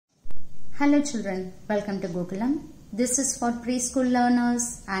Hello children, welcome to Gokulam. This is for preschool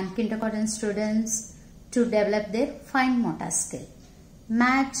learners and kindergarten students to develop their fine motor skill.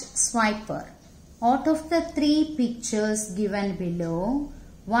 Match swiper. Out of the 3 pictures given below,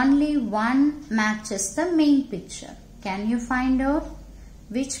 only one matches the main picture. Can you find out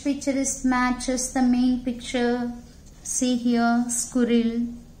which picture matches the main picture? See here, squirrel.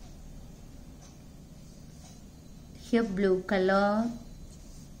 Here blue color.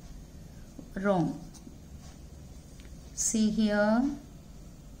 Wrong. See here,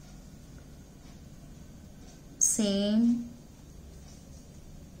 same.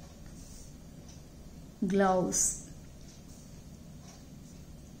 Gloves.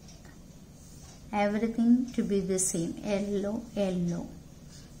 Everything to be the same. Yellow, yellow.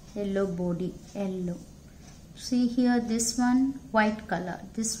 Yellow body, yellow. See here, this one white color.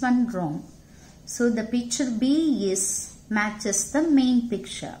 This one wrong. So the picture B matches the main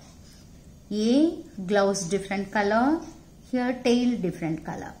picture. A, gloves different color, here tail different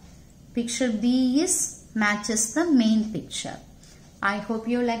color. Picture B matches the main picture. I hope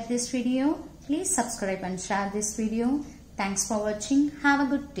you like this video. Please subscribe and share this video. Thanks for watching. Have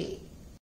a good day.